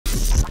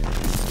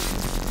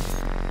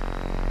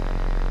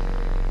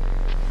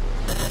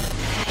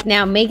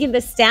Now, Megan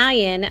Thee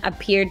Stallion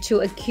appeared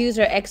to accuse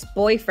her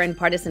ex-boyfriend,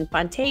 Partisan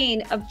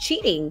Fontaine, of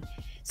cheating,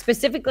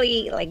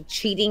 specifically like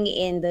cheating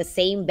in the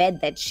same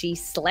bed that she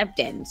slept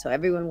in. So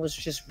everyone was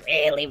just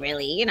really,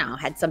 really,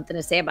 had something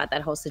to say about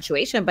that whole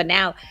situation. But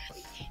now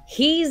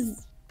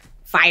he's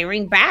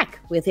firing back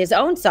with his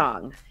own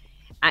song.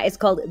 It's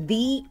called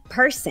The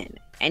Person.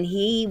 And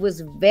he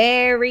was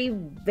very,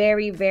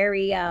 very,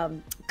 very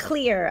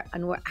clear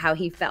on how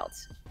he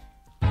felt.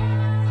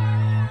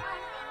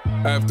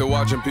 After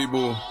watching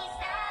people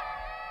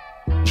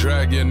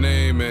drag your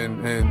name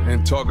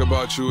and talk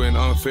about you in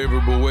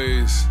unfavorable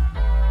ways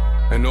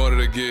in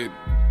order to get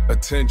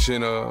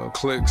attention or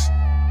clicks,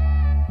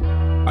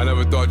 I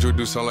never thought you would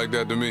do something like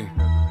that to me.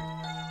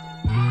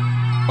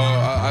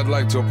 I'd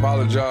like to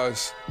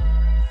apologize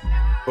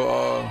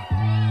for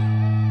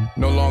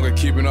no longer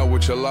keeping up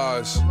with your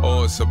lies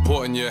or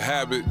supporting your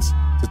habits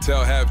to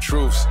tell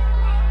half-truths.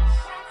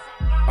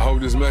 I hope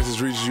this message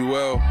reaches you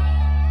well.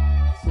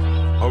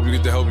 I hope you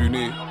get the help you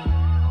need.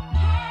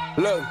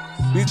 Look,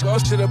 you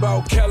talk shit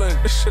about Kellen,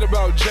 shit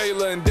about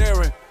Jayla and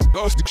Darren.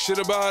 Go shit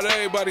about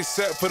everybody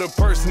except for the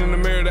person in the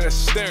mirror that's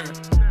staring.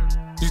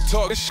 You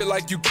talk shit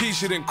like you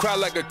Keisha, then cry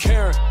like a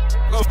Karen.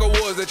 Go for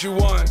awards that you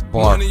won,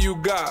 money you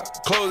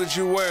got, clothes that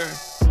you wearing.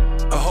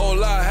 A whole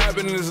lot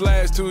happened in this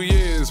last 2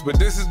 years, but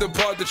this is the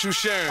part that you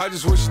sharing. I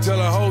just wish you tell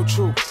the whole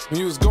truth. When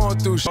you was going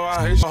through shit,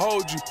 I hate to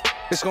hold you.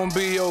 It's gonna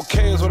be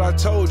okay is what I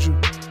told you.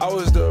 I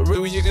was the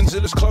real you can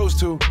sit this close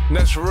to. And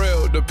that's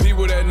real. The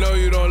people that know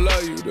you don't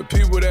love you. The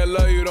people that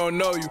love you don't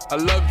know you. I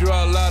loved you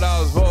out loud, I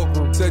was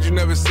vocal. Said you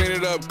never seen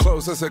it up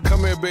close. I said,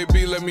 come here,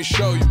 baby, let me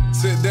show you.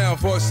 Sit down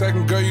for a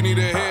second, girl, you need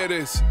to hear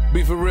this.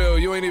 Be for real,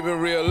 you ain't even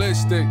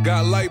realistic.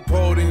 Got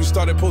lipo, then you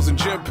started posting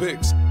gym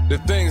pics. The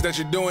things that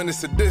you're doing is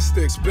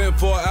sadistic. Spend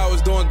 4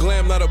 hours doing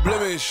glam, not a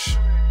blemish.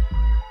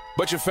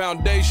 But your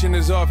foundation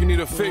is off, you need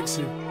to fix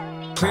it.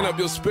 Clean up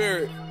your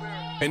spirit.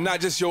 And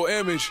not just your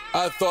image.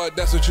 I thought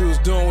that's what you was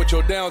doing with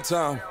your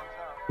downtime.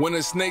 When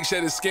a snake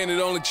shed his skin, it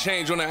only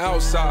changed on the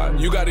outside.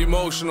 You got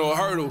emotional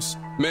hurdles.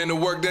 Man, the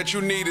work that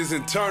you need is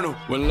internal.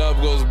 When love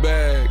goes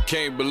bad,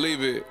 can't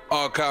believe it.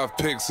 Archive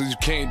pics so you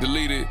can't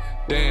delete it.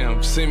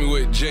 Damn, see me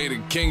with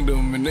Jada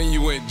Kingdom, and then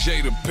you went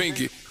Jada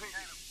Pinkett.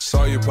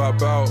 Saw you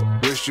pop out,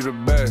 wished you the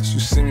best. You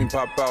see me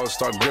pop out,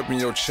 start gripping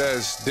your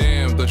chest.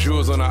 Damn, thought you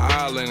was on an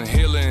island,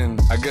 healing.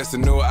 I guess the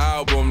new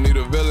album need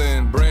a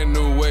villain. Brand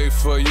new way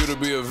for you to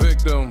be a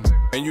victim.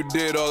 And you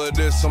did all of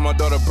this on my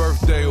daughter's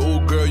birthday. Ooh,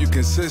 girl, you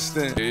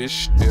consistent.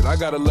 Shit, I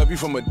gotta love you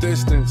from a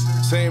distance.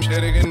 Same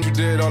shit again, you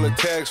did all the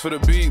tags for the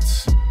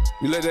beats.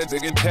 You let that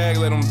nigga tag,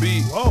 let him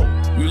beat. Whoa.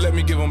 You let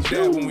me give him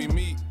that when we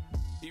meet.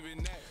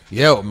 Even that.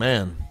 Yo,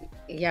 man.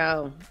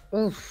 Yo.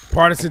 Oof.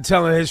 Partisan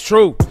telling his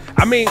truth.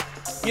 I mean,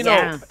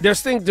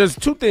 there's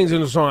two things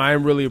in the song I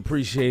didn't really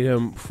appreciate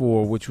him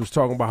for, which was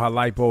talking about her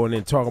lipo and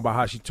then talking about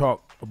how she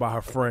talked about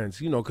her friends.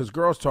 Because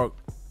girls talk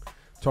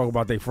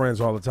about their friends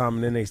all the time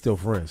and then they still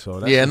friends. So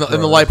that's and the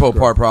lipo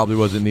part probably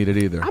wasn't needed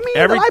either. I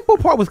mean, the lipo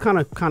part was kind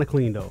of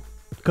clean though.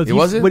 Because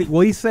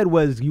what he said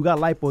was, you got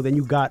lipo, then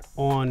you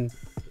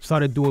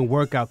started doing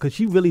workout, because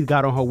she really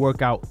got on her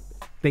workout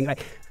thing.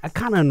 Like, it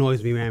kind of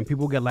annoys me, man.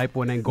 People get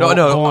lipo and then go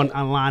on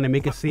online and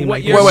make it seem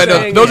like...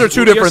 Wait, those are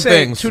two different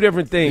things. Two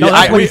different things. No,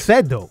 that's what he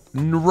said, though.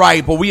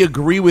 Right, but we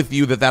agree with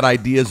you that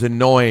idea is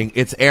annoying.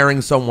 It's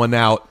airing someone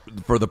out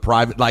for the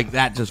private... Like,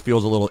 that just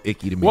feels a little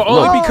icky to me. Well,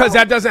 only because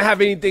that doesn't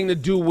have anything to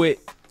do with...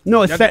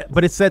 No,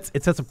 it sets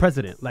a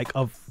precedent, like,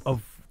 of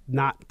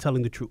not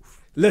telling the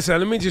truth. Listen,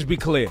 let me just be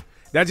clear.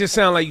 That just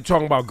sounds like you're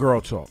talking about girl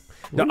talk.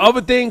 The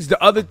other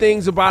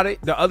things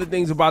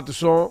about the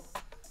song,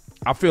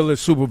 I feel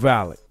is super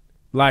valid.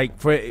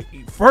 Like,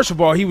 first of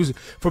all,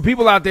 for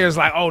people out there, it's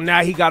like, oh,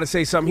 now he got to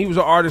say something. He was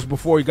an artist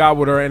before he got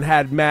with her and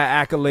had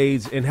mad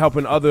accolades and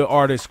helping other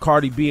artists,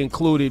 Cardi B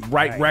included,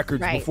 write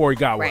records before he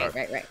got with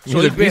her. Right.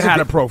 So he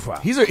had a profile.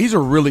 He's a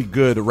really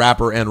good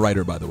rapper and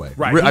writer, by the way.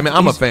 Right. I mean,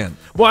 I'm a fan.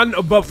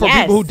 Well, but for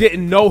people who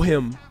didn't know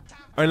him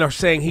and are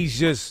saying he's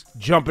just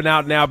jumping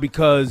out now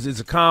because it's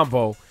a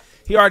convo,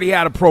 he already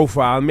had a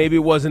profile. Maybe it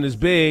wasn't as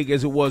big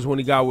as it was when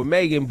he got with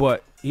Megan,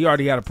 but he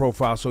already had a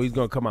profile, so he's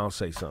going to come out and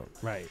say something.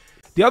 Right.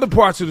 The other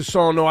parts of the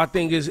song, though, I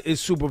think is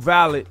super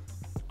valid.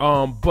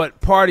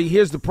 But Pardi,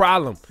 here's the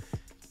problem.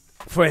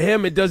 For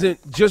him, it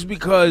doesn't, just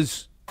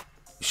because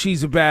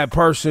she's a bad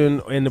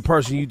person and the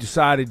person you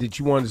decided that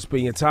you wanted to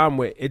spend your time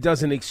with, it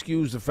doesn't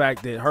excuse the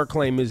fact that her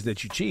claim is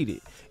that you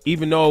cheated.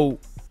 Even though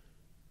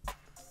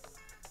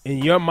in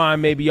your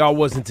mind, maybe y'all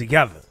wasn't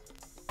together,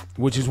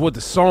 which is what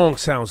the song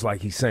sounds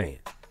like he's saying.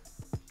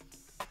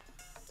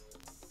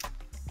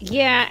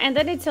 Yeah, and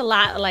then it's a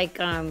lot like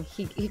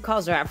he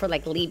calls her out for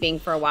like leaving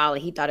for a while.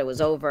 He thought it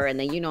was over, and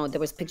then there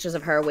was pictures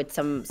of her with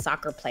some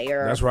soccer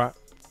player. That's right.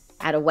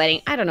 At a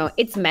wedding. I don't know.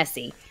 It's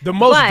messy. The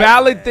most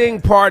valid thing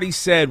Pardi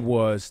said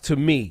was, to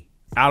me,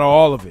 out of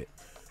all of it,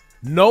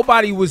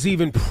 nobody was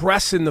even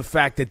pressing the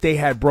fact that they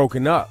had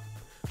broken up.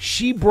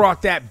 She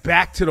brought that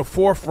back to the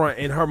forefront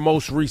in her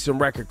most recent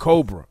record,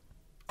 Cobra.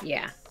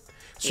 Yeah.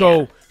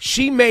 So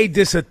she made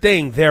this a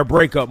thing, their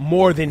breakup,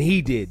 more than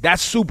he did.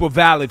 That's super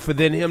valid for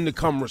then him to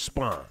come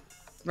respond.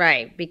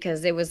 Right,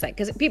 because it was like,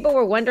 because people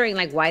were wondering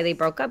like why they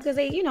broke up, because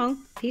they, you know,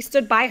 he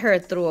stood by her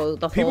through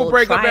the whole People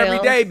break trial. up every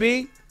day,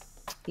 B.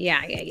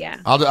 Yeah.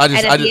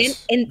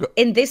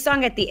 In this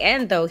song at the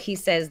end, though, he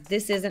says,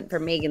 this isn't for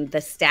Megan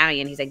the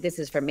Stallion. He's like, this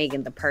is for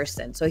Megan the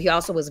person. So he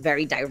also was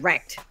very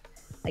direct.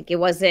 Like, it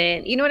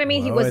wasn't, you know what I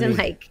mean? He wasn't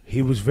like,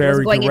 he was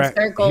very going direct.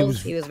 in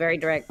circles. He was very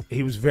direct.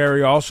 He was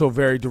also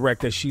very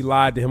direct that she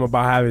lied to him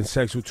about having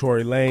sex with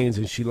Tory Lanez,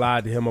 and she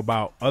lied to him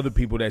about other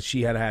people that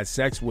she had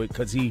sex with,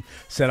 because he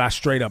said, I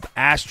straight up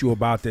asked you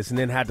about this, and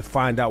then had to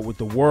find out with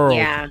the world.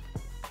 Yeah.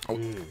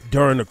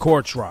 During the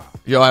court trial.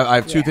 Yo, I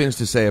have two things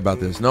to say about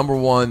this. Number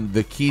one,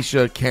 the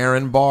Keisha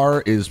Karen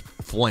bar is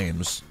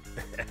flames.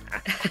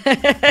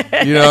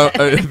 You know,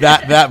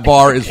 that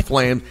bar is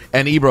flames.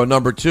 And Ebro,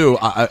 number two,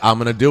 I'm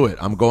going to do it.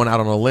 I'm going out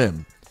on a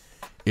limb.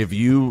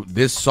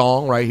 This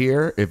song right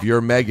here, if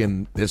you're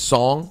Megan, this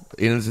song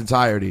in its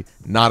entirety,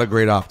 not a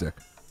great optic.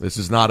 This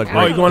is not a great.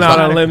 Oh, you're going out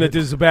on a limb that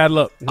this is a bad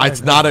look.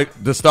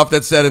 The stuff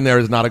that's said in there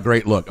is not a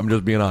great look. I'm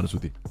just being honest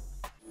with you.